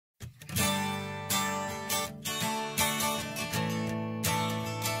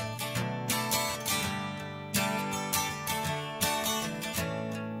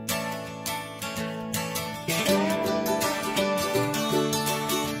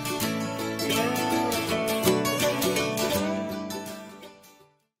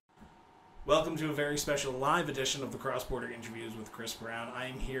to a very special live edition of the Cross Border Interviews with Chris Brown. I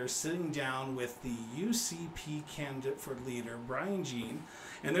am here sitting down with the UCP candidate for leader, Brian Jean,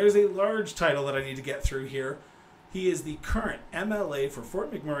 and there's a large title that I need to get through here. He is the current MLA for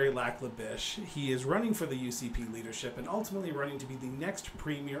Fort McMurray Lac-La-Biche. He is running for the UCP leadership and ultimately running to be the next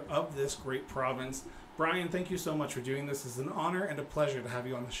premier of this great province. Brian, thank you so much for doing this. It's an honor and a pleasure to have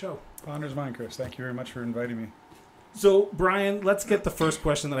you on the show. Honor's mine, Chris. Thank you very much for inviting me. So, Brian, let's get the first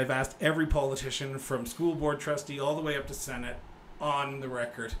question that I've asked every politician from school board trustee all the way up to Senate on the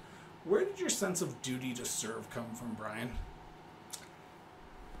record. Where did your sense of duty to serve come from, Brian?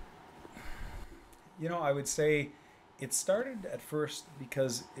 You know, I would say it started at first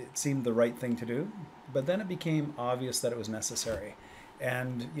because it seemed the right thing to do, but then it became obvious that it was necessary.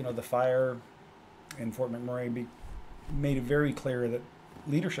 And, you know, the fire in Fort McMurray made it very clear that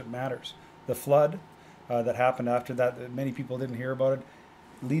leadership matters. The flood that happened after that many people didn't hear about it.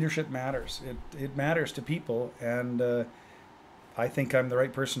 Leadership matters. It matters to people, and I think I'm the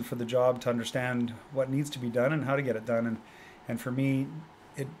right person for the job to understand what needs to be done and how to get it done. And for me,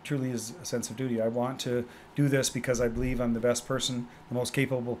 it truly is a sense of duty. I want to do this because I believe I'm the best person, the most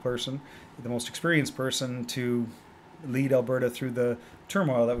capable person, the most experienced person to lead Alberta through the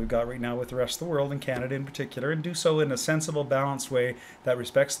turmoil that we've got right now with the rest of the world and Canada in particular, and do so in a sensible, balanced way that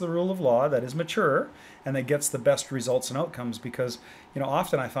respects the rule of law, that is mature, and that gets the best results and outcomes. Because, you know,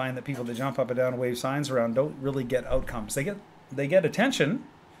 often I find that people that jump up and down and wave signs around don't really get outcomes. They get attention,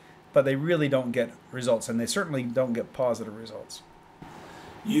 but they really don't get results, and they certainly don't get positive results.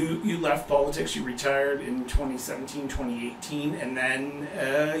 You left politics, you retired in 2017, 2018, and then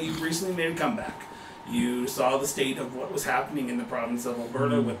you recently made a comeback. You saw the state of what was happening in the province of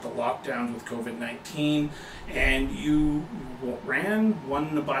Alberta with the lockdowns with COVID-19, and you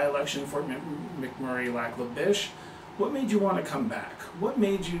won the by-election for McMurray Lac-La-Biche. What made you want to come back? What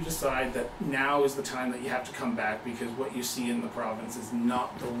made you decide that now is the time that you have to come back because what you see in the province is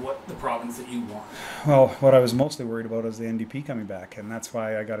not the province that you want? Well, what I was mostly worried about is the NDP coming back, and that's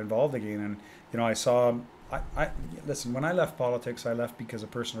why I got involved again. And, you know, I saw, listen, when I left politics, I left because of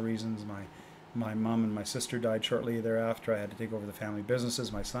personal reasons. My mom and my sister died shortly thereafter. I had to take over the family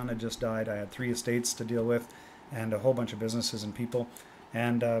businesses. My son had just died. I had 3 estates to deal with and a whole bunch of businesses and people.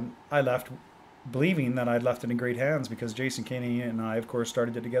 And I left believing that I'd left it in great hands because Jason Kenney and I, of course,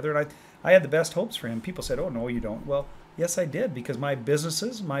 started it together. And I had the best hopes for him. People said, oh, no, you don't. Well, yes, I did, because my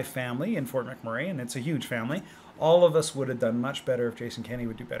businesses, my family in Fort McMurray, and it's a huge family, all of us would have done much better if Jason Kenney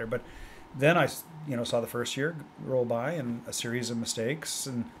would do better. But then I, saw the first year roll by and a series of mistakes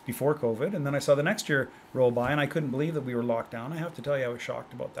and before COVID. And then I saw the next year roll by and I couldn't believe that we were locked down. I have to tell you, I was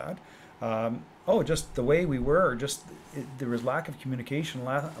shocked about that. Just the way we were, there was lack of communication,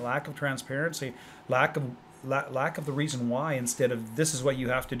 lack of transparency, lack of the reason why, instead of this is what you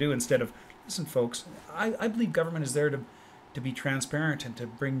have to do, instead of, listen, folks, I believe government is there to be transparent and to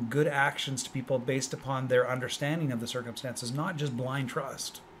bring good actions to people based upon their understanding of the circumstances, not just blind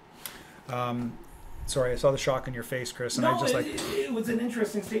trust. Sorry, I saw the shock in your face, Chris, and no, I was just like... It was an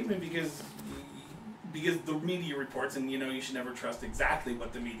interesting statement because the media reports, and you should never trust exactly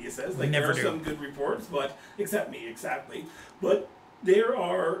what the media says. Like, there are some good reports, but exactly. But there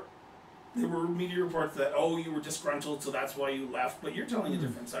were media reports that, you were disgruntled, so that's why you left. But you're telling a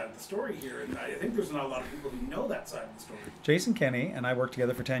different side of the story here, and I think there's not a lot of people who know that side of the story. Jason Kenney and I worked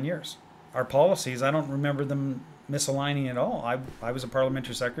together for 10 years. Our policies, I don't remember them misaligning at all. I was a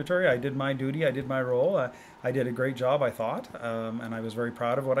parliamentary secretary. I did my duty. I did my role. I did a great job, I thought, and I was very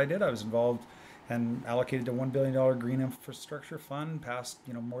proud of what I did. I was involved and allocated a $1 billion green infrastructure fund, passed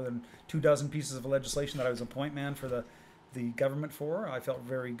more than 24 pieces of legislation that I was a point man for the government for. I felt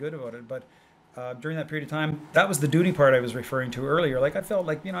very good about it. But during that period of time, that was the duty part I was referring to earlier. Like, I felt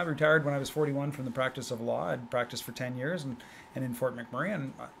like, I retired when I was 41 from the practice of law. I'd practiced for 10 years and in Fort McMurray,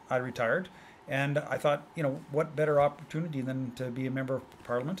 and I retired. And I thought, what better opportunity than to be a member of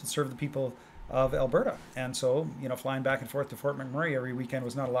Parliament and serve the people of Alberta. And so, flying back and forth to Fort McMurray every weekend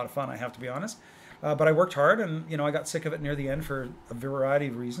was not a lot of fun, I have to be honest. But I worked hard, and, I got sick of it near the end for a variety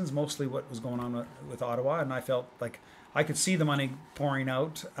of reasons, mostly what was going on with Ottawa. And I felt like I could see the money pouring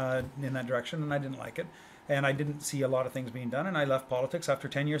out in that direction, and I didn't like it. And I didn't see a lot of things being done, and I left politics after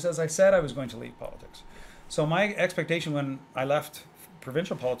 10 years. As I said, I was going to leave politics. So my expectation when I left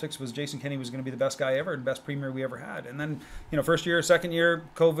provincial politics was Jason Kenney was going to be the best guy ever and best premier we ever had. And then, first year, second year,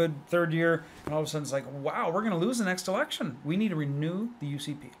 COVID, third year, and all of a sudden it's like, wow, we're going to lose the next election. We need to renew the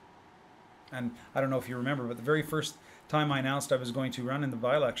UCP. And I don't know if you remember, but the very first time I announced I was going to run in the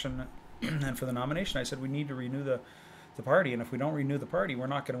by-election and for the nomination, I said we need to renew the party. And if we don't renew the party, we're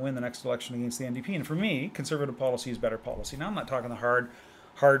not going to win the next election against the NDP. And for me, conservative policy is better policy. Now, I'm not talking the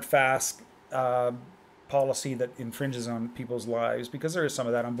hard, fast, policy that infringes on people's lives, because there is some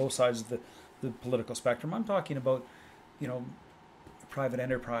of that on both sides of the political spectrum. I'm talking about, private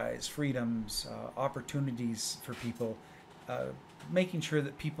enterprise, freedoms, opportunities for people, making sure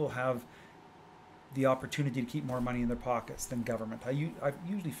that people have the opportunity to keep more money in their pockets than government. I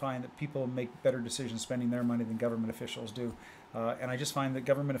usually find that people make better decisions spending their money than government officials do. And I just find that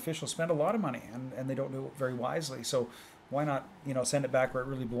government officials spend a lot of money and they don't do it very wisely. So why not, send it back where it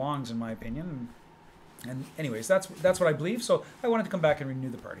really belongs, in my opinion. And anyways, that's what I believe. So I wanted to come back and renew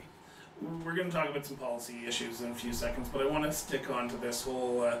the party. We're going to talk about some policy issues in a few seconds, but I want to stick on to this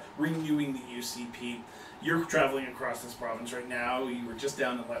whole renewing the UCP. You're traveling across this province right now. You were just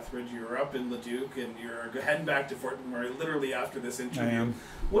down in Lethbridge. You were up in Leduc, and you're heading back to Fort McMurray literally after this interview. I am.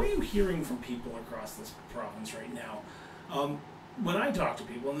 What are you hearing from people across this province right now? When I talk to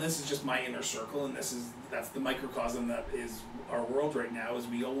people, and this is just my inner circle, and that's the microcosm that is our world right now, is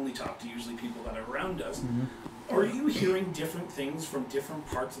we only talk to usually people that are around us. Mm-hmm. Are you hearing different things from different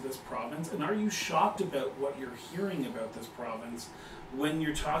parts of this province? And are you shocked about what you're hearing about this province when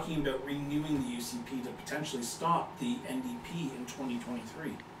you're talking about renewing the UCP to potentially stop the NDP in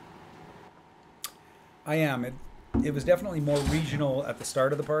 2023? I am. It was definitely more regional at the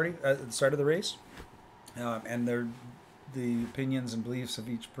start of the party, at the start of the race. And the opinions and beliefs of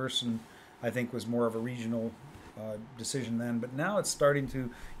each person, I think, was more of a regional decision then. But now it's starting to,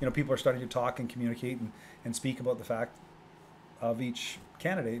 people are starting to talk and communicate and speak about the fact of each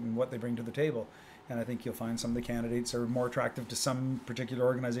candidate and what they bring to the table. And I think you'll find some of the candidates are more attractive to some particular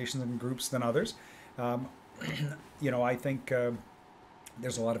organizations and groups than others. I think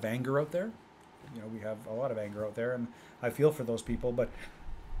there's a lot of anger out there. We have a lot of anger out there, and I feel for those people, but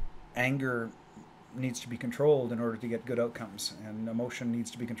anger needs to be controlled in order to get good outcomes, and emotion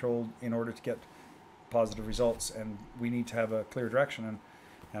needs to be controlled in order to get positive results, and we need to have a clear direction.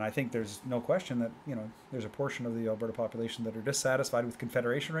 And I think there's no question that there's a portion of the Alberta population that are dissatisfied with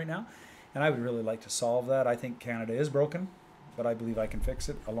Confederation right now, and I would really like to solve that. I think Canada is broken, but I believe I can fix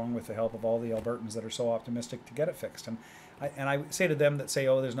it, along with the help of all the Albertans that are so optimistic to get it fixed. And I say to them that say,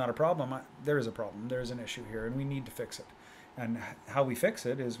 oh, there's not a problem, there is a problem, there is an issue here, and we need to fix it. And how we fix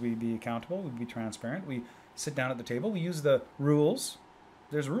it is we be accountable, we be transparent, we sit down at the table, we use the rules.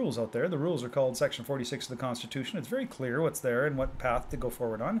 There's rules out there. The rules are called Section 46 of the Constitution. It's very clear what's there and what path to go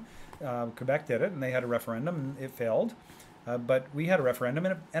forward on. Quebec did it, and they had a referendum, and it failed. But we had a referendum,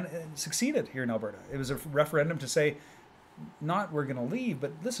 and it succeeded here in Alberta. It was a referendum to say, not we're going to leave,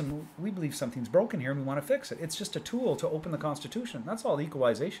 but listen, we believe something's broken here, and we want to fix it. It's just a tool to open the Constitution. That's all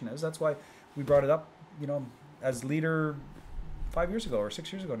equalization is. That's why we brought it up, as leader 5 years ago or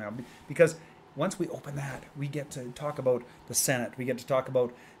 6 years ago now, because once we open that, we get to talk about the Senate. We get to talk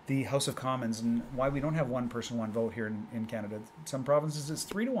about the House of Commons and why we don't have one person, one vote here in Canada. Some provinces it's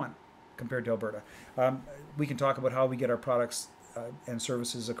 3-1 compared to Alberta. We can talk about how we get our products and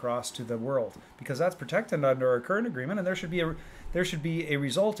services across to the world, because that's protected under our current agreement, and there should be a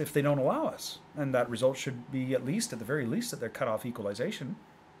result if they don't allow us, and that result should be at the very least, that they're cut off equalization.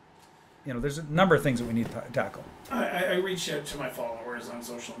 There's a number of things that we need to tackle. I reached out to my followers on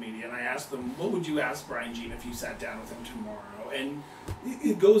social media, and I asked them, what would you ask Brian Jean if you sat down with him tomorrow? And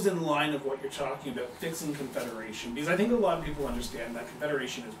it goes in line of what you're talking about, fixing Confederation, because I think a lot of people understand that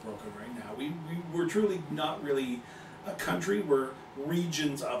Confederation is broken right now. We're truly not really a country, we're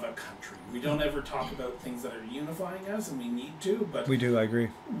regions of a country. We don't ever talk about things that are unifying us, and we need to, but we do, I agree.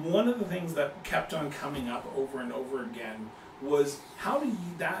 One of the things that kept on coming up over and over again was how do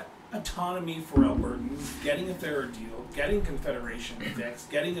that autonomy for Albertans, getting a fairer deal, getting Confederation fixed,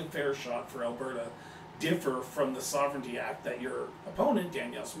 getting a fair shot for Alberta, differ from the Sovereignty Act that your opponent,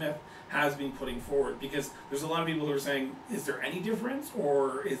 Danielle Smith, has been putting forward? Because there's a lot of people who are saying, is there any difference,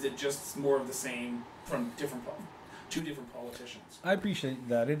 or is it just more of the same from two different politicians? I appreciate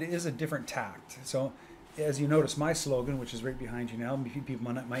that. It is a different tact. So, as you notice, my slogan, which is right behind you now, people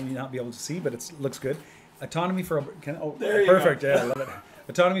might not be able to see, but it looks good. Autonomy for perfect. Yeah, I love it.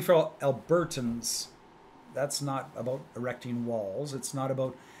 Autonomy for Albertans. That's not about erecting walls. It's not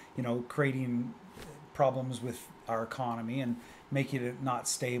about creating problems with our economy and making it not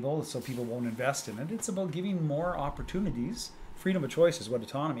stable so people won't invest in it. It's about giving more opportunities. Freedom of choice is what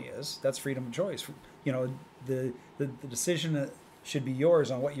autonomy is. That's freedom of choice. The decision should be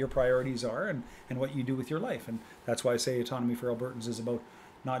yours on what your priorities are and what you do with your life. And that's why I say autonomy for Albertans is about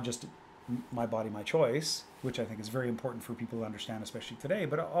not just my body, my choice, which I think is very important for people to understand, especially today,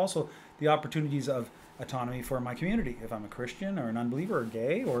 but also the opportunities of autonomy for my community. If I'm a Christian or an unbeliever or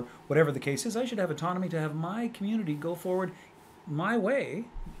gay or whatever the case is, I should have autonomy to have my community go forward my way,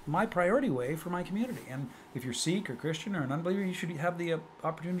 my priority way for my community. And if you're Sikh or Christian or an unbeliever, you should have the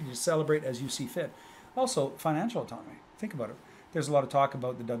opportunity to celebrate as you see fit. Also, financial autonomy. Think about it. There's a lot of talk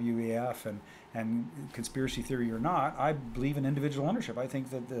about the WEF and conspiracy theory or not. I believe in individual ownership. I think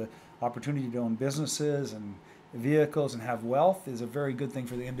that the opportunity to own businesses and vehicles and have wealth is a very good thing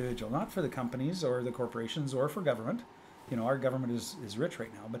for the individual, not for the companies or the corporations or for government. You know, our government is rich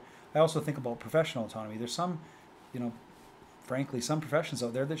right now. But I also think about professional autonomy. There's some, you know, frankly, some professions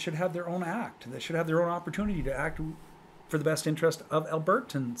out there that should have their own act, that should have their own opportunity to act for the best interest of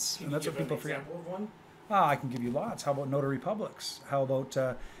Albertans. Can and that's you what give people an forget. example of one? I can give you lots. How about notary publics? How about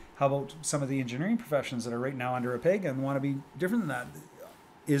some of the engineering professions that are right now under a peg and want to be different than that?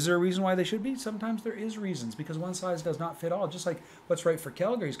 Is there a reason why they should be? Sometimes there is reasons, because one size does not fit all. Just like what's right for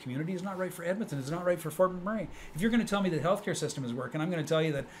Calgary's community is not right for Edmonton, it's not right for Fort McMurray. If you're going to tell me the healthcare system is working, I'm going to tell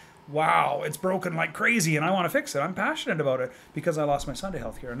you that, wow, it's broken like crazy and I want to fix it. I'm passionate about it because I lost my son to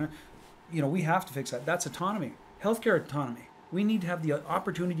healthcare. And, you know, we have to fix that. That's autonomy. Healthcare autonomy. We need to have the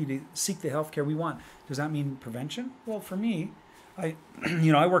opportunity to seek the healthcare we want. Does that mean prevention? Well, for me, I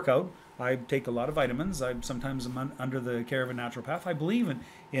work out. I take a lot of vitamins. I sometimes am under the care of a naturopath. I believe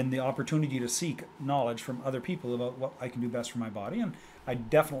in the opportunity to seek knowledge from other people about what I can do best for my body, and I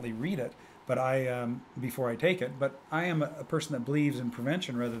definitely read it. But before I take it. But I am a person that believes in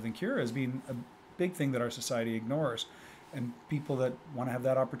prevention rather than cure as being a big thing that our society ignores. And people that want to have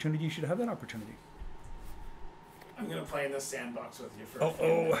that opportunity should have that opportunity. I'm going to play in this sandbox with you for a few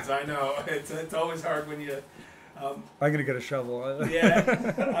minutes. I know. It's always hard when you... I'm going to get a shovel.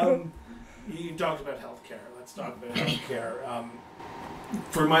 Yeah. You talked about healthcare. Let's talk about healthcare.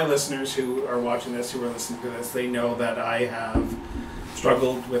 For my listeners who are watching this, who are listening to this, they know that I have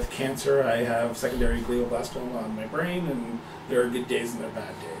struggled with cancer. I have secondary glioblastoma on my brain, and there are good days and there are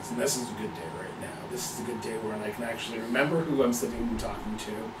bad days. And this is a good day right now. This is a good day where I can actually remember who I'm sitting and talking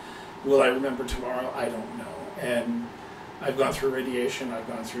to. Will I remember tomorrow? I don't know. And I've gone through radiation, I've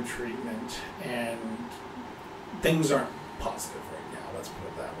gone through treatment, and things aren't positive right now, let's put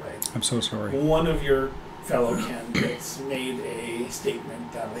it that way. I'm so sorry. One of your fellow candidates made a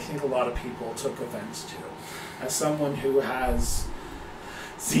statement that I think a lot of people took offense to. As someone who has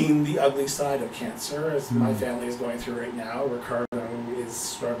seen the ugly side of cancer, as my family is going through right now, Ricardo is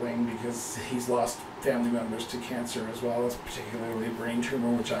struggling because he's lost family members to cancer as well, as particularly a brain tumor,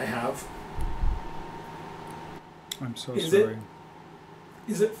 which I have. I'm so sorry.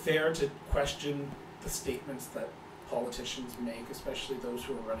 Is it fair to question the statements that politicians make, especially those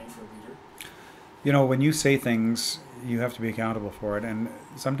who are running for leader? You know, when you say things, you have to be accountable for it. And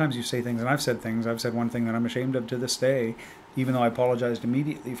sometimes you say things, and I've said things. I've said one thing that I'm ashamed of to this day, even though I apologized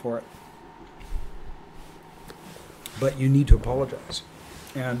immediately for it. But you need to apologize.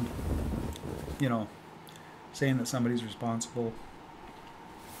 And, you know, saying that somebody's responsible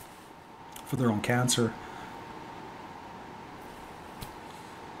for their own cancer.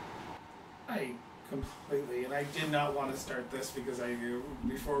 I completely, and I did not want to start this because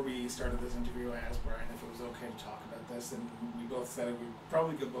before we started this interview, I asked Brian if it was okay to talk about this, and we both said we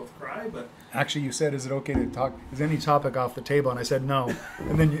probably could both cry, but... Actually, you said, is it okay to talk, is any topic off the table? And I said, no.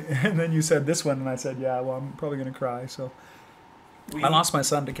 And then you said this one, and I said, yeah, well, I'm probably going to cry, so... I lost my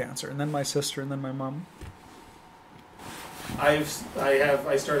son to cancer, and then my sister, and then my mom. I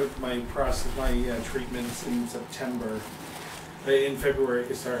started my process, my treatments in September. In September of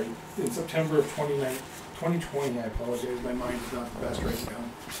 2020, I apologize, my mind is not the best right now.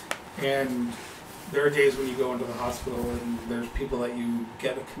 And there are days when you go into the hospital and there's people that you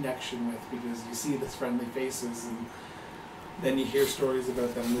get a connection with because you see these friendly faces, and then you hear stories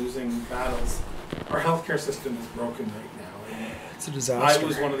about them losing battles. Our healthcare system is broken right now. And it's a disaster. I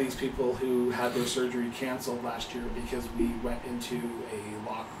was one of these people who had their surgery canceled last year because we went into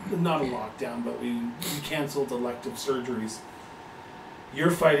not a lockdown, but we canceled elective surgeries. You're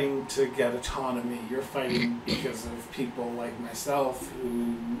fighting to get autonomy. You're fighting because of people like myself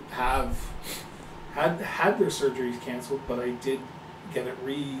who have had their surgeries canceled, but I did get it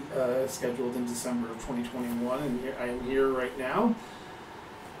rescheduled in December of 2021, and I am here right now.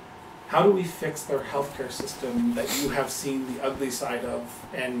 How do we fix their healthcare system that you have seen the ugly side of,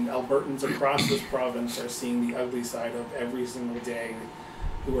 and Albertans across this province are seeing the ugly side of every single day,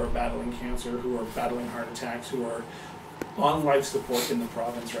 who are battling cancer, who are battling heart attacks, who are on life support in the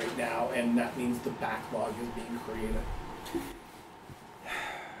province right now, and that means the backlog is being created?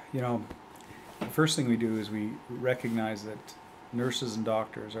 You know, the first thing we do is we recognize that nurses and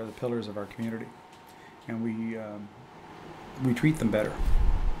doctors are the pillars of our community, and we treat them better.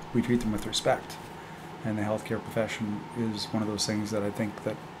 We treat them with respect, and the healthcare profession is one of those things that I think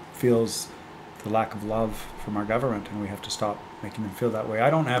that feels the lack of love from our government, and we have to stop making them feel that way. I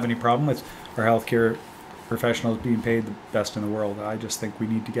don't have any problem with our healthcare professionals being paid the best in the world. I just think we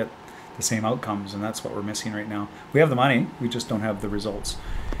need to get the same outcomes, and that's what we're missing right now. We have the money, we just don't have the results.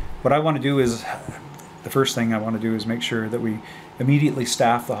 What I want to do is, the first thing I want to do is make sure that we immediately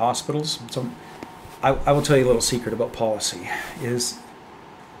staff the hospitals. So I will tell you a little secret about policy is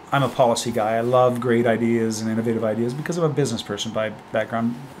I'm a policy guy. I love great ideas and innovative ideas because I'm a business person by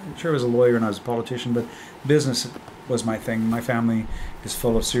background. Sure, I was a lawyer and I was a politician, but business was my thing. My family is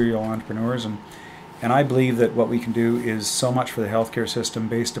full of serial entrepreneurs, and I believe that what we can do is so much for the healthcare system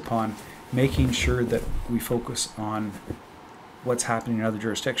based upon making sure that we focus on what's happening in other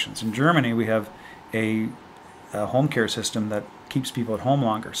jurisdictions. In Germany, we have a home care system that keeps people at home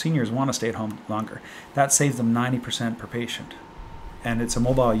longer. Seniors want to stay at home longer. That saves them 90% per patient. And it's a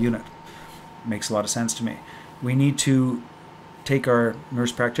mobile unit. Makes a lot of sense to me. We need to take our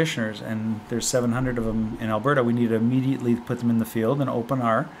nurse practitioners, and there's 700 of them in Alberta. We need to immediately put them in the field and open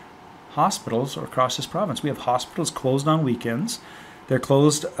our hospitals across this province. We have hospitals closed on weekends. They're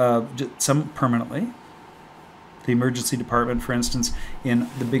closed, some permanently. The emergency department, for instance, in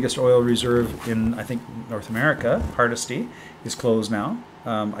the biggest oil reserve in, I think, North America, Hardisty, is closed now.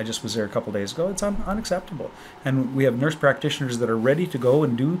 I just was there a couple days ago. It's unacceptable. And we have nurse practitioners that are ready to go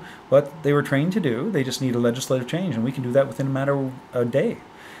and do what they were trained to do. They just need a legislative change, and we can do that within a matter of a day.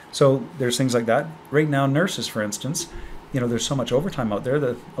 So there's things like that. Right now, nurses, for instance, there's so much overtime out there.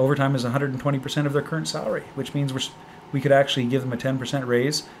 The overtime is 120% of their current salary, which means we could actually give them a 10%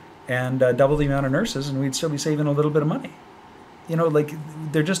 raise and double the amount of nurses, and we'd still be saving a little bit of money.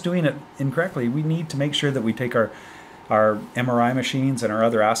 They're just doing it incorrectly. We need to make sure that we take our MRI machines and our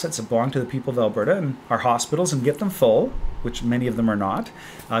other assets that belong to the people of Alberta and our hospitals and get them full, which many of them are not,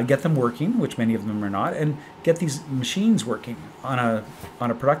 get them working, which many of them are not, and get these machines working on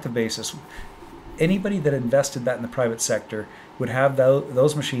a productive basis. Anybody that invested that in the private sector would have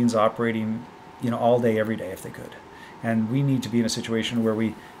those machines operating, all day, every day if they could. And we need to be in a situation where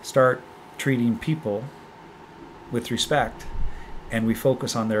we start treating people with respect, and we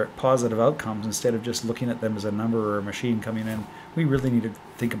focus on their positive outcomes instead of just looking at them as a number or a machine coming in. We really need to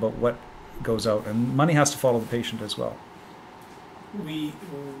think about what goes out, and money has to follow the patient as well. We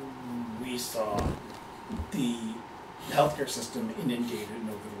saw the healthcare system inundated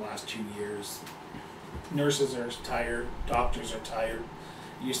over the last 2 years. Nurses are tired, doctors are tired.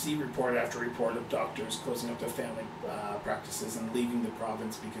 You see report after report of doctors closing up their family practices and leaving the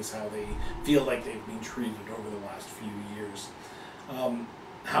province because how they feel like they've been treated over the last few years.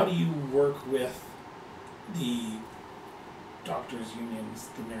 How do you work with the doctors' unions,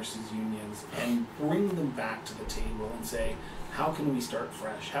 the nurses' unions, and bring them back to the table and say, how can we start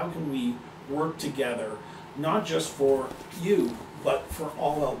fresh? How can we work together, not just for you, but for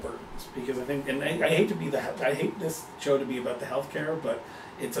all Albertans? Because I think, and I hate this show to be about the healthcare, but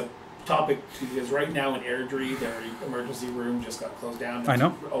it's a topic because right now in Airdrie, their emergency room just got closed down. I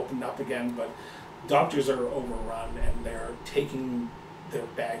know. Opened up again, but doctors are overrun and they're taking their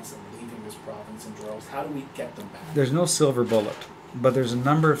bags and leaving this province in droves. How do we get them back? There's no silver bullet, but there's a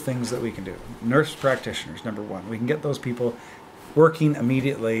number of things that we can do. Nurse practitioners, number one. We can get those people working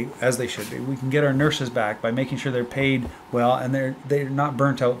immediately as they should be. We can get our nurses back by making sure they're paid well and they're not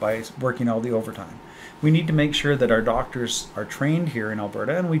burnt out by working all the overtime. We need to make sure that our doctors are trained here in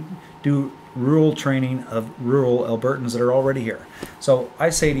Alberta, and we do rural training of rural Albertans that are already here. So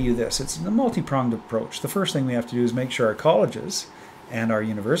I say to you this, it's a multi-pronged approach. The first thing we have to do is make sure our colleges and our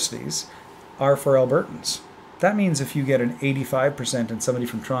universities are for Albertans. That means if you get an 85% and somebody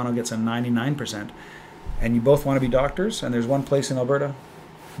from Toronto gets a 99%, and you both want to be doctors, and there's one place in Alberta,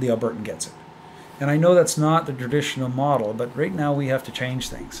 the Albertan gets it. And I know that's not the traditional model, but right now we have to change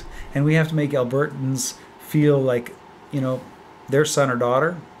things. And we have to make Albertans feel like, their son or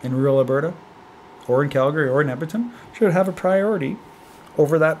daughter in rural Alberta, or in Calgary, or in Edmonton, should have a priority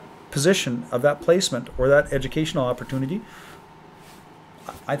over that position of that placement or that educational opportunity.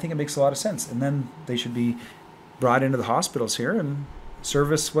 I think it makes a lot of sense. And then they should be brought into the hospitals here and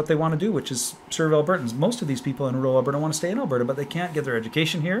service what they want to do, which is serve Albertans. Most of these people in rural Alberta want to stay in Alberta, but they can't get their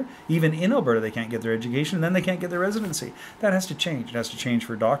education here. Even in Alberta, they can't get their education, and then they can't get their residency. That has to change. It has to change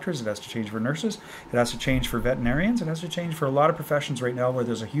for doctors. It has to change for nurses. It has to change for veterinarians. It has to change for a lot of professions right now where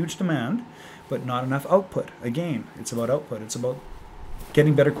there's a huge demand, but not enough output. Again, it's about output. It's about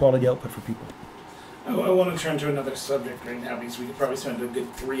getting better quality output for people. I want to turn to another subject right now because we could probably spend a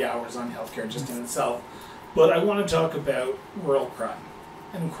good 3 hours on healthcare just in itself. But I want to talk about rural crime,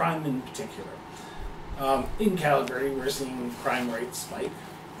 and crime in particular. In Calgary, we're seeing crime rates spike.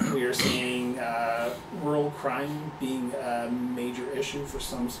 We are seeing rural crime being a major issue for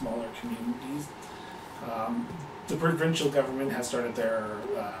some smaller communities. The provincial government has started their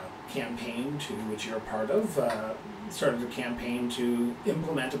campaign, to which you're a part of, started a campaign to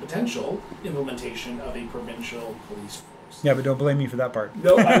implement a potential implementation of a provincial police force. Yeah, but don't blame me for that part.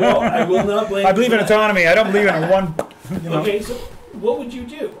 No, I will not blame you. I believe in autonomy. I don't believe in one. Okay, so what would you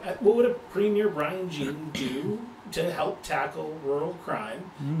do? What would a Premier Brian Jean do to help tackle rural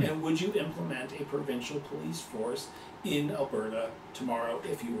crime? And would you implement a provincial police force in Alberta tomorrow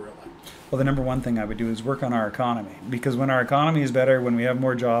if you were elected? Well, the number one thing I would do is work on our economy, because when our economy is better, when we have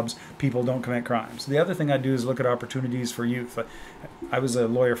more jobs, people don't commit crimes. The other thing I'd do is look at opportunities for youth. I was a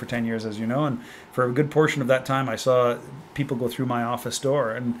lawyer for 10 years, as you know, and for a good portion of that time, I saw people go through my office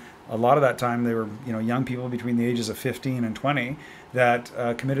door, and a lot of that time they were, young people between the ages of 15 and 20 that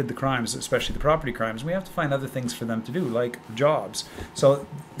committed the crimes, especially the property crimes. We have to find other things for them to do, like jobs. So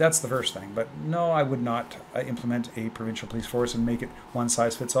that's the first thing. But no, I would not implement a provincial police force and make it one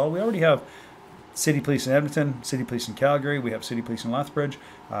size fits all. We already have city police in Edmonton, city police in Calgary. We have city police in Lethbridge.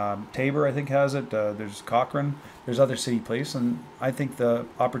 Tabor, I think, has it. There's Cochrane. There's other city police. And I think the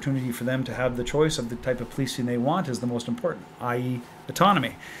opportunity for them to have the choice of the type of policing they want is the most important, i.e.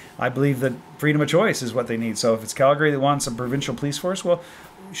 autonomy. I believe that freedom of choice is what they need. So if it's Calgary that wants a provincial police force, well,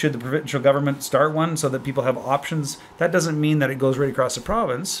 should the provincial government start one so that people have options? That doesn't mean that it goes right across the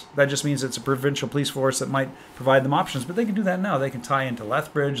province. That just means it's a provincial police force that might provide them options. But they can do that now. They can tie into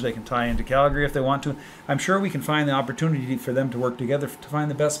Lethbridge. They can tie into Calgary if they want to. I'm sure we can find the opportunity for them to work together to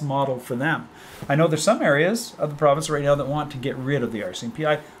find the best model for them. I know there's some areas of the province right now that want to get rid of the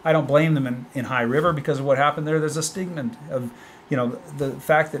RCMP. I don't blame them in High River because of what happened there. There's a stigma of, the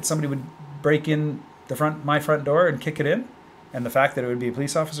fact that somebody would break in my front door and kick it in. And the fact that it would be a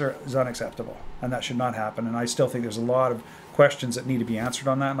police officer is unacceptable, and that should not happen. And I still think there's a lot of questions that need to be answered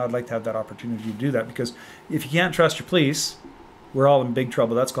on that, and I'd like to have that opportunity to do that, because if you can't trust your police, we're all in big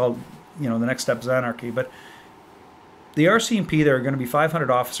trouble. That's called, the next step is anarchy. But the RCMP, there are going to be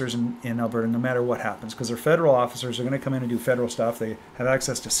 500 officers in Alberta no matter what happens, because they're federal officers. They're going to come in and do federal stuff. They have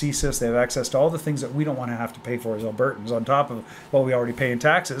access to CSIS. They have access to all the things that we don't want to have to pay for as Albertans on top of what we already pay in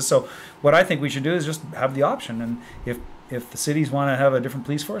taxes. So what I think we should do is just have the option. And if the cities want to have a different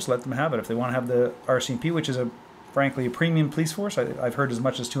police force, let them have it. If they want to have the RCMP, which is frankly a premium police force, I've heard as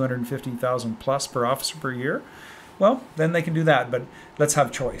much as $250,000 plus per officer per year, well, then they can do that. But let's have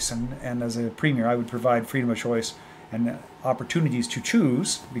choice. And as a premier, I would provide freedom of choice and opportunities to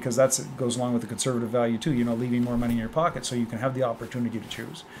choose, because that goes along with the conservative value too, leaving more money in your pocket so you can have the opportunity to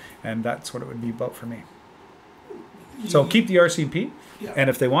choose. And that's what it would be about for me. So keep the RCMP, and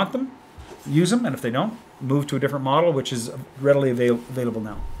if they want them, use them, and if they don't, move to a different model, which is readily available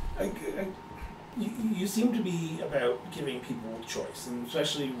now. You seem to be about giving people choice, and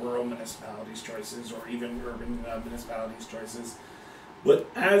especially rural municipalities' choices, or even urban municipalities' choices. But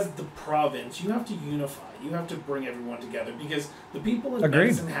as the province, you have to unify. You have to bring everyone together, because the people in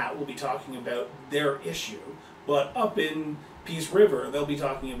Medicine Hat will be talking about their issue, but up in Peace River, they'll be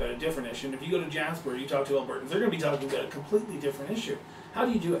talking about a different issue. And if you go to Jasper, you talk to Albertans, they're going to be talking about a completely different issue. How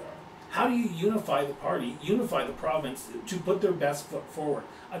do you do it? How do you unify the party, unify the province to put their best foot forward?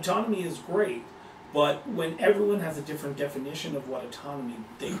 Autonomy is great, but when everyone has a different definition of what autonomy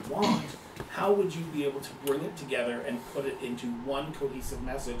they want, how would you be able to bring it together and put it into one cohesive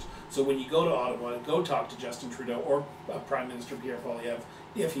message? So when you go to Ottawa, go talk to Justin Trudeau or Prime Minister Pierre Poilievre,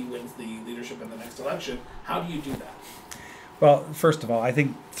 if he wins the leadership in the next election, how do you do that? Well, first of all, I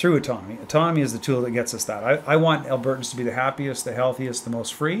think through autonomy. Autonomy is the tool that gets us that. I want Albertans to be the happiest, the healthiest, the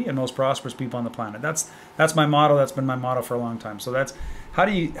most free, and most prosperous people on the planet. That's my motto. That's been my motto for a long time. So that's how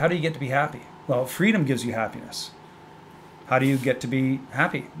do you get to be happy? Well, freedom gives you happiness. How do you get to be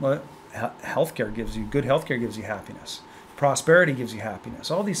happy? Well, healthcare gives you happiness. Prosperity gives you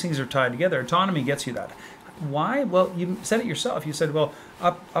happiness. All these things are tied together. Autonomy gets you that. Why? Well, you said it yourself. You said, well,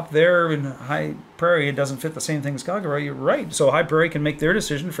 up there in High Prairie, it doesn't fit the same thing as Calgary. You're right. So High Prairie can make their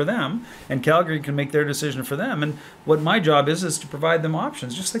decision for them, and Calgary can make their decision for them. And what my job is to provide them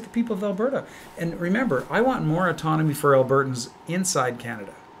options, just like the people of Alberta. And remember, I want more autonomy for Albertans inside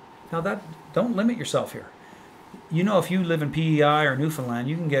Canada. Now, don't limit yourself here. If you live in PEI or Newfoundland,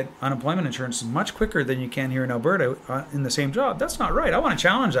 you can get unemployment insurance much quicker than you can here in Alberta in the same job. That's not right. I want to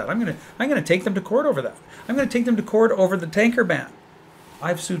challenge that. I'm going to take them to court over that. I'm going to take them to court over the tanker ban.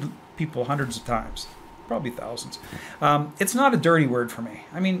 I've sued people hundreds of times, probably thousands. It's not a dirty word for me.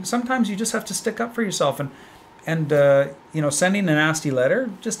 I mean, sometimes you just have to stick up for yourself, and sending a nasty letter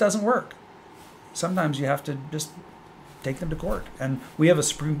just doesn't work. Sometimes you have to just take them to court. And we have a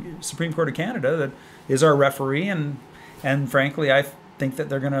Supreme Court of Canada that is our referee, and frankly, I think that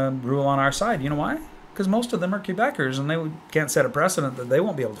they're going to rule on our side. You know why? Because most of them are Quebecers, and they can't set a precedent that they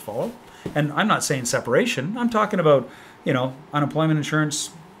won't be able to follow. And I'm not saying separation. I'm talking about, unemployment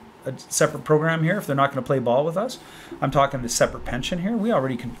insurance, a separate program here if they're not going to play ball with us. I'm talking a separate pension here. We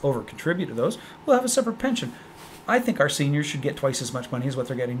already over-contribute to those. We'll have a separate pension. I think our seniors should get twice as much money as what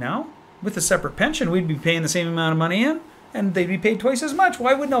they're getting now. With a separate pension, we'd be paying the same amount of money in, and they'd be paid twice as much.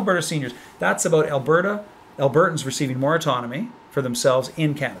 Why wouldn't Alberta seniors? That's about Alberta. Albertans receiving more autonomy for themselves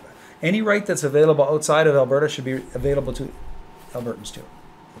in Canada. Any right that's available outside of Alberta should be available to Albertans too.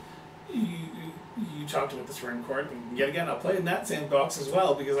 You talked about the Supreme Court, and yet again, I'll play in that sandbox as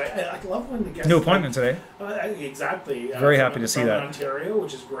well, because I love when the guests... New appointment today. Exactly. Very happy to see that. Ontario,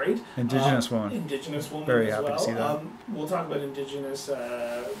 which is great. Indigenous woman. Indigenous woman Very as happy well. to see that. We'll talk about Indigenous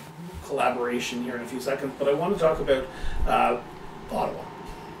collaboration here in a few seconds, but I want to talk about Ottawa.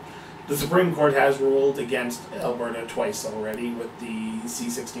 The Supreme Court has ruled against Alberta twice already with the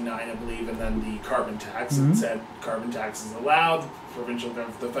C-69, I believe, and then the carbon tax. It said carbon tax is allowed.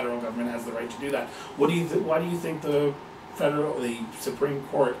 The federal government has the right to do that. Why do you think the Supreme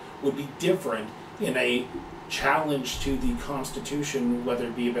Court would be different in a challenge to the Constitution, whether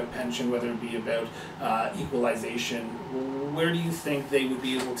it be about pension, whether it be about equalization? Where do you think they would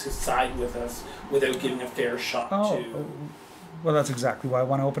be able to side with us without giving a fair shot to... Well, that's exactly why I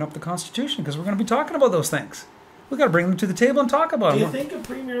want to open up the Constitution, because we're going to be talking about those things. We've got to bring them to the table and talk about them. Do you think a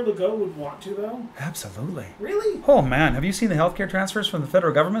Premier Legault would want to, though? Absolutely. Really? Oh, man. Have you seen the healthcare transfers from the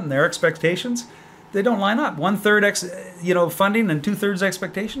federal government and their expectations? They don't line up. 1/3 funding and 2/3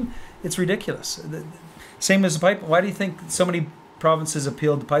 expectation. It's ridiculous. Same as the pipe. Why do you think so many provinces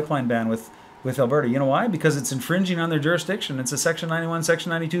appealed the pipeline ban with Alberta? You know why? Because it's infringing on their jurisdiction. It's a Section 91, Section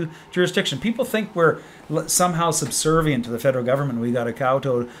 92 jurisdiction. People think we're somehow subservient to the federal government. We got to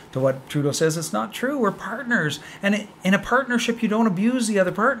kowtow to what Trudeau says. It's not true. We're partners. And in a partnership, you don't abuse the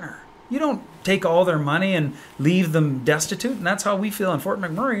other partner. You don't take all their money and leave them destitute. And that's how we feel in Fort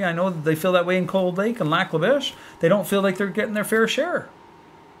McMurray. I know that they feel that way in Cold Lake and Lac La Biche. They don't feel like they're getting their fair share.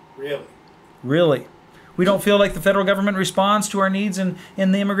 Really? Really. We don't feel like the federal government responds to our needs in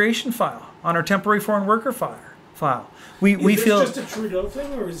the immigration file, on our temporary foreign worker file. We feel is this just a Trudeau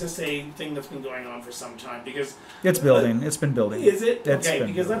thing, or is this a thing that's been going on for some time? Because it's building. It's been building. Is it? Okay,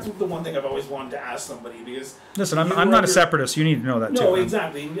 because that's the one thing I've always wanted to ask somebody. Because listen, I'm not a separatist. You need to know that too. No,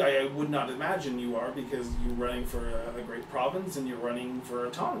 exactly. I would not imagine you are, because you're running for a great province and you're running for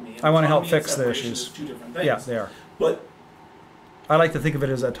autonomy. And I want to help autonomy fix the issues. Two different things. Yeah, they are. But I like to think of it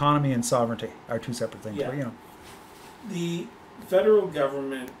as autonomy and sovereignty are two separate things. Yeah. But, the federal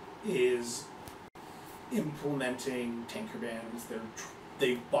government is implementing tanker bans.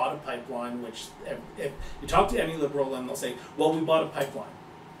 They've bought a pipeline, which if you talk to any liberal and they'll say, well, we bought a pipeline.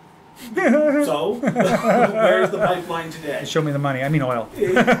 So, where's the pipeline today? Show me the money. I mean oil.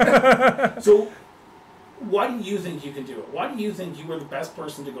 So, why do you think you can do it? Why do you think you were the best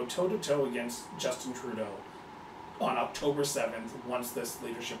person to go toe-to-toe against Justin Trudeau on October 7th once this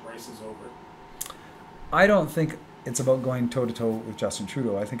leadership race is over? I don't think it's about going toe-to-toe with Justin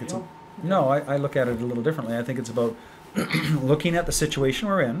Trudeau. I think it's... I look at it a little differently. I think it's about looking at the situation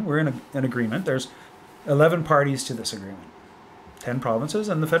we're in. We're in an agreement. There's 11 parties to this agreement. 10 provinces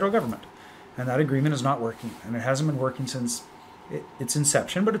and the federal government. And that agreement is not working. And it hasn't been working since its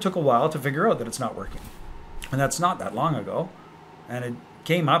inception, but it took a while to figure out that it's not working. And that's not that long ago. And it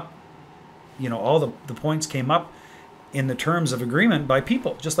came up, all the points came up in the terms of agreement by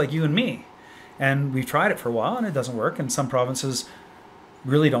people, just like you and me. And we've tried it for a while and it doesn't work. And some provinces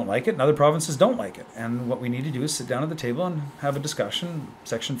really don't like it and other provinces don't like it. And what we need to do is sit down at the table and have a discussion.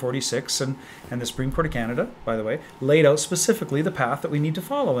 Section 46 and the Supreme Court of Canada, by the way, laid out specifically the path that we need to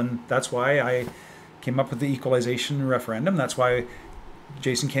follow. And that's why I came up with the equalization referendum. That's why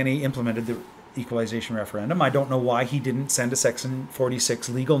Jason Kenney implemented the equalization referendum. I don't know why he didn't send a Section 46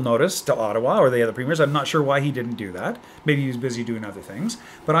 legal notice to Ottawa or the other premiers. I'm not sure why he didn't do that. Maybe he was busy doing other things.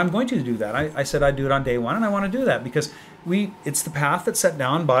 But I'm going to do that. I said I'd do it on day one, and I want to do that because it's the path that's set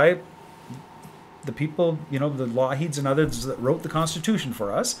down by the people, the Lougheeds and others that wrote the Constitution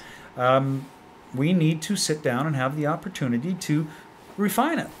for us. We need to sit down and have the opportunity to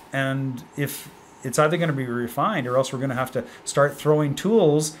refine it. And if it's either going to be refined or else we're going to have to start throwing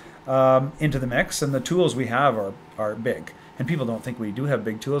tools into the mix, and the tools we have are big. And people don't think we do have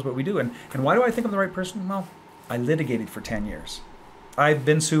big tools, but we do. And why do I think I'm the right person? Well, I litigated for 10 years. I've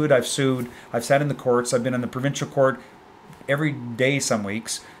been sued, I've sat in the courts, I've been in the provincial court every day some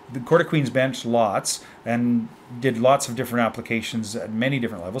weeks. The Court of Queen's Bench lots, and did lots of different applications at many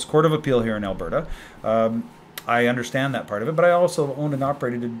different levels. Court of Appeal here in Alberta. I understand that part of it, but I also owned and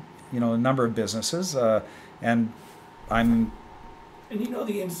operated a number of businesses, and I'm And you know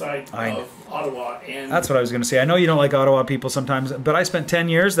the inside I know. of Ottawa, and That's what I was going to say. I know you don't like Ottawa people sometimes, but I spent 10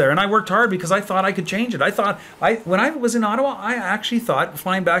 years there, and I worked hard because I thought I could change it. When I was in Ottawa, I actually thought,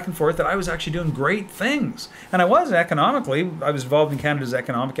 flying back and forth, that I was actually doing great things. And I was economically. I was involved in Canada's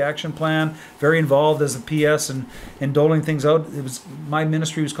Economic Action Plan, very involved as the PS and doling things out. My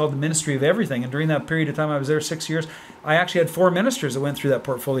ministry was called the Ministry of Everything, and during that period of time, I was there 6 years. I actually had 4 ministers that went through that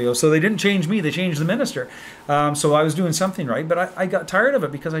portfolio. So they didn't change me, they changed the minister. So I was doing something right, but I got tired of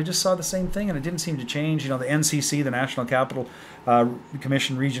it because I just saw the same thing and it didn't seem to change. You know, the NCC, the National Capital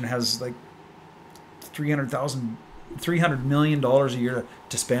Commission region, has like $300 million a year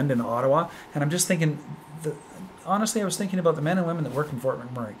to spend in Ottawa. And I'm just thinking, honestly, I was thinking about the men and women that work in Fort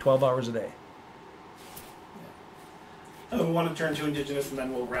McMurray, 12 hours a day. I want to turn to Indigenous, and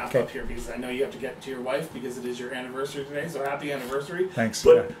then we'll wrap up here because I know you have to get to your wife because it is your anniversary today. So happy anniversary! Thanks.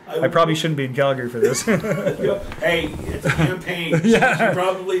 But yeah. I probably shouldn't be in Calgary for this. Hey, it's a campaign. Yeah. She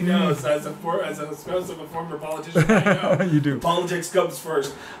probably knows as a spouse of a former politician. I know You do. Politics comes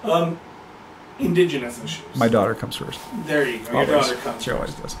first. Indigenous issues. My daughter comes first. There you go. Your daughter comes. She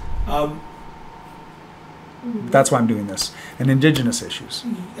always does. Um, That's why I'm doing this. And Indigenous issues.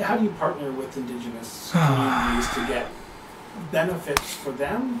 How do you partner with Indigenous communities to get benefits for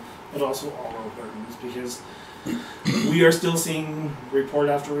them, but also all Albertans? Because we are still seeing report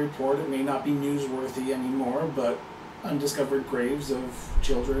after report. It may not be newsworthy anymore, but undiscovered graves of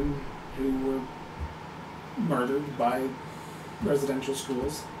children who were murdered by residential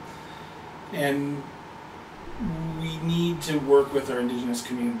schools. And we need to work with our Indigenous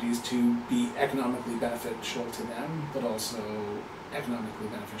communities to be economically beneficial to them, but also economically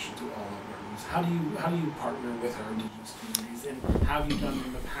beneficial to all Albertans. How do you partner with our Indigenous communities, and how have you done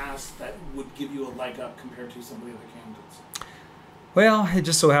in the past that would give you a leg up compared to some of the other candidates? Well, it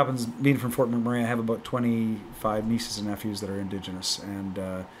just so happens, being from Fort McMurray, I have about 25 nieces and nephews that are Indigenous, and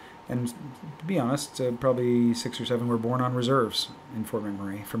to be honest, probably 6 or 7 were born on reserves in Fort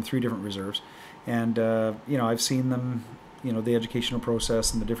McMurray from 3 different reserves, and I've seen them, the educational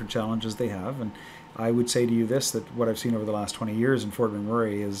process and the different challenges they have, and I would say to you this, that what I've seen over the last 20 years in Fort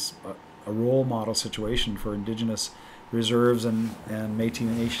McMurray is a role model situation for Indigenous reserves and Métis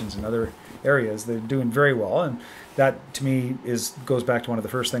nations and other areas. They're doing very well, and that to me goes back to one of the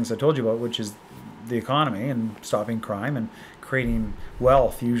first things I told you about, which is the economy and stopping crime and creating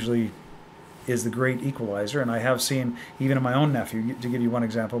wealth usually is the great equalizer. And I have seen, even in my own nephew, to give you one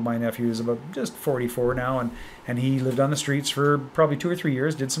example, my nephew is about just 44 now, and he lived on the streets for probably 2 or 3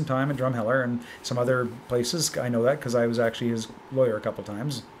 years, did some time at Drumheller and some other places. I know that because I was actually his lawyer a couple of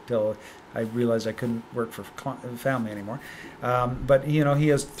times till I realized I couldn't work for family anymore. But he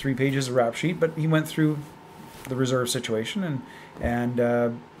has 3 pages of rap sheet, but he went through the reserve situation, and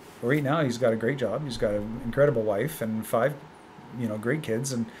right now he's got a great job. He's got an incredible wife and 5 great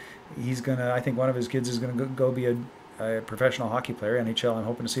kids, and I think one of his kids is gonna go be a professional hockey player, NHL. I'm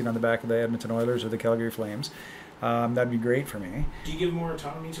hoping to see it on the back of the Edmonton Oilers or the Calgary Flames. That'd be great for me. Do you give more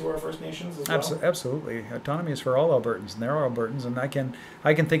autonomy to our First Nations as well? Absolutely. Autonomy is for all Albertans, and they're all Albertans, and I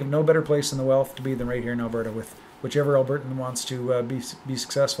can think of no better place in the wealth to be than right here in Alberta. With whichever Albertan wants to be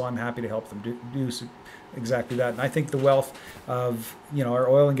successful, I'm happy to help them do exactly that. And I think the wealth of our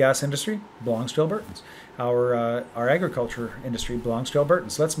oil and gas industry belongs to Albertans. Our agriculture industry belongs to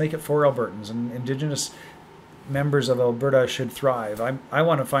Albertans. Let's make it for Albertans, and Indigenous members of Alberta should thrive. I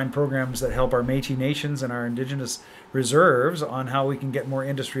want to find programs that help our Métis nations and our Indigenous reserves on how we can get more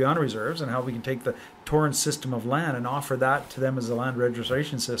industry on reserves, and how we can take the torrent system of land and offer that to them as a land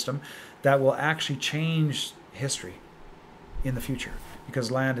registration system that will actually change history in the future.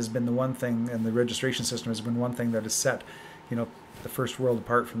 Because land has been the one thing, and the registration system has been one thing that has set, the first world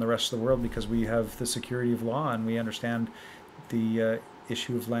apart from the rest of the world, because we have the security of law and we understand the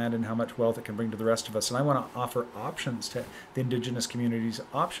issue of land and how much wealth it can bring to the rest of us. And I want to offer options to the Indigenous communities,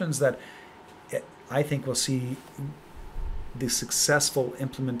 options that I think will see the successful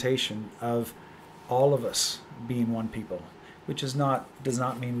implementation of all of us being one people, which does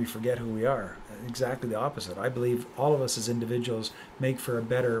not mean we forget who we are. Exactly the opposite. I believe all of us as individuals make for a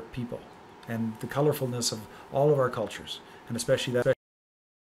better people, and the colorfulness of all of our cultures, and especially that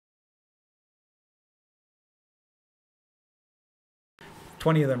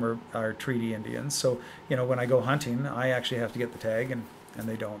 20 of them are treaty Indians. So, when I go hunting, I actually have to get the tag, and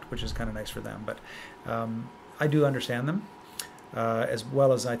they don't, which is kind of nice for them. But I do understand them, as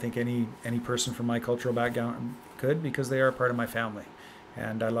well as I think any person from my cultural background could, because they are part of my family.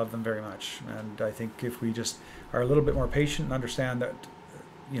 And I love them very much. And I think if we just are a little bit more patient and understand that,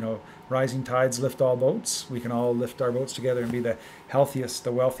 rising tides lift all boats, we can all lift our boats together and be the healthiest,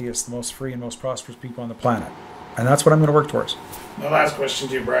 the wealthiest, the most free and most prosperous people on the planet. And that's what I'm going to work towards. My last question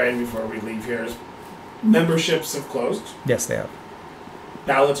to you, Brian, before we leave here is, memberships have closed. Yes, they have.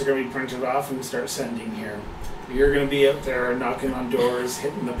 Ballots are going to be printed off and start sending here. You're going to be out there knocking on doors,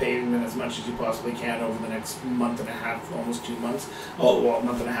 hitting the pavement as much as you possibly can over the next month and a half, almost 2 months. Oh, well, a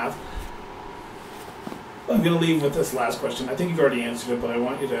month and a half. I'm going to leave with this last question. I think you've already answered it, but I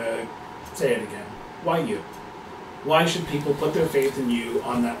want you to say it again. Why you? Why should people put their faith in you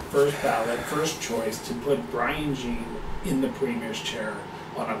on that first ballot, first choice, to put Brian Jean in the Premier's chair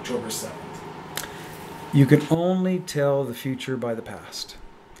on October 7th? You can only tell the future by the past.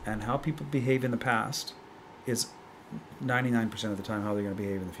 And how people behave in the past is 99% of the time how they're going to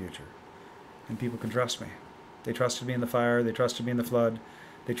behave in the future. And people can trust me. They trusted me in the fire. They trusted me in the flood.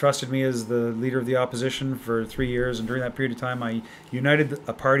 They trusted me as the leader of the opposition for 3 years. And during that period of time, I united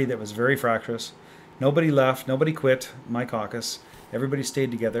a party that was very fractious. Nobody left. Nobody quit my caucus. Everybody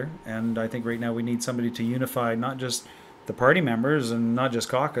stayed together. And I think right now we need somebody to unify not just the party members and not just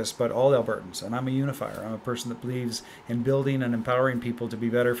caucus, but all Albertans. And I'm a unifier. I'm a person that believes in building and empowering people to be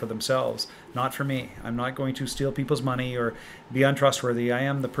better for themselves, not for me. I'm not going to steal people's money or be untrustworthy. I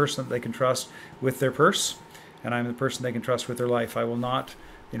am the person that they can trust with their purse, and I'm the person they can trust with their life. I will not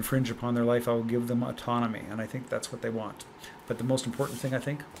infringe upon their life. I will give them autonomy, and I think that's what they want. But the most important thing, I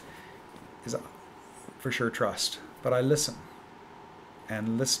think, is for sure trust. But I listen,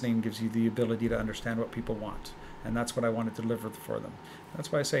 and listening gives you the ability to understand what people want. And that's what I want to deliver for them.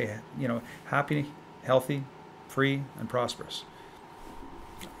 That's why I say, happy, healthy, free, and prosperous.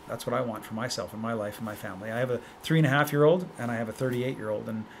 That's what I want for myself and my life and my family. I have a 3.5-year-old and I have a 38-year-old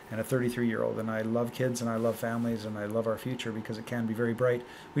and a 33-year-old. And I love kids and I love families and I love our future because it can be very bright.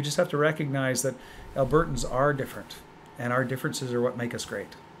 We just have to recognize that Albertans are different, and our differences are what make us great.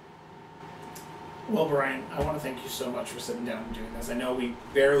 Well, Brian, I want to thank you so much for sitting down and doing this. I know we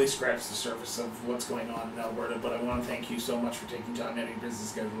barely scratched the surface of what's going on in Alberta, but I want to thank you so much for taking time out of your busy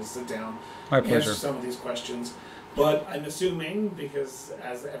schedule to sit down and answer some of these questions. But I'm assuming, because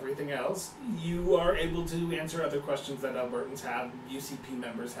as everything else, you are able to answer other questions that Albertans have, UCP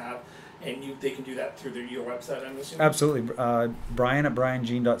members have, and they can do that through your website, I'm assuming? Absolutely. Brian at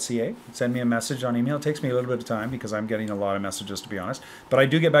brianjean.ca. Send me a message on email. It takes me a little bit of time because I'm getting a lot of messages, to be honest. But I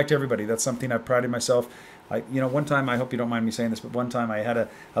do get back to everybody. That's something I've prided myself. One time, I hope you don't mind me saying this, but one time I had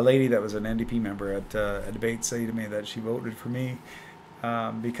a lady that was an NDP member at a debate say to me that she voted for me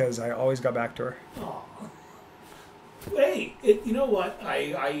because I always got back to her. Aww. Hey, you know what?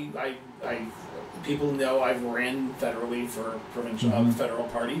 People know I've ran federally for provincial federal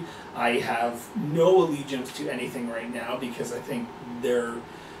party. I have no allegiance to anything right now because I think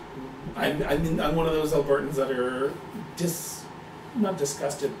I'm one of those Albertans that are not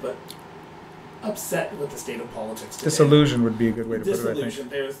disgusted, but upset with the state of politics today. Disillusion would be a good way to put it, I think. Disillusion,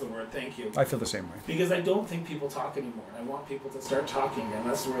 there's the word, thank you. I feel the same way. Because I don't think people talk anymore. I want people to start talking, and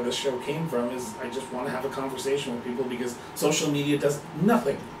that's where the show came from, is I just want to have a conversation with people because social media does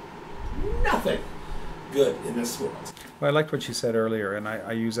nothing good in this world. Well, I liked what you said earlier, and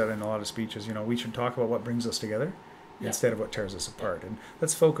I use that in a lot of speeches. We should talk about what brings us together instead of what tears us apart. And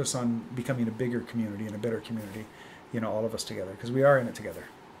let's focus on becoming a bigger community and a better community, all of us together, because we are in it together.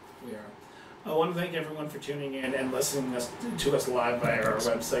 We are. I want to thank everyone for tuning in and listening to us live via our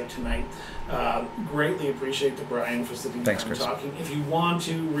website tonight. Greatly appreciate the Brian for sitting down and talking. If you want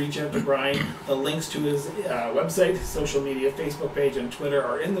to reach out to Brian, the links to his website, social media, Facebook page, and Twitter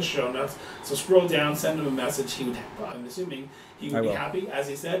are in the show notes. So scroll down, send him a message. I'm assuming he would be happy. As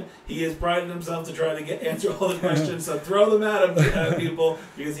he said, he has prided himself to try to answer all the questions. So throw them at him, people,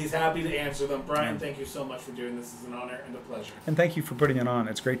 because he's happy to answer them. Brian, thank you so much for doing this. It's an honor and a pleasure. And thank you for putting it on.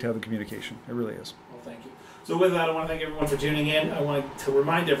 It's great to have the communication. It really is. Well, thank you. So with that, I want to thank everyone for tuning in. I want to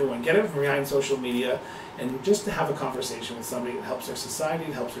remind everyone, get out from behind social media and just to have a conversation with somebody that helps our society,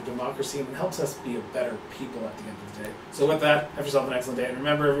 it helps our democracy, and it helps us be a better people at the end of the day. So with that, have yourself an excellent day. And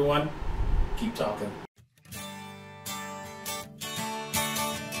remember, everyone, keep talking.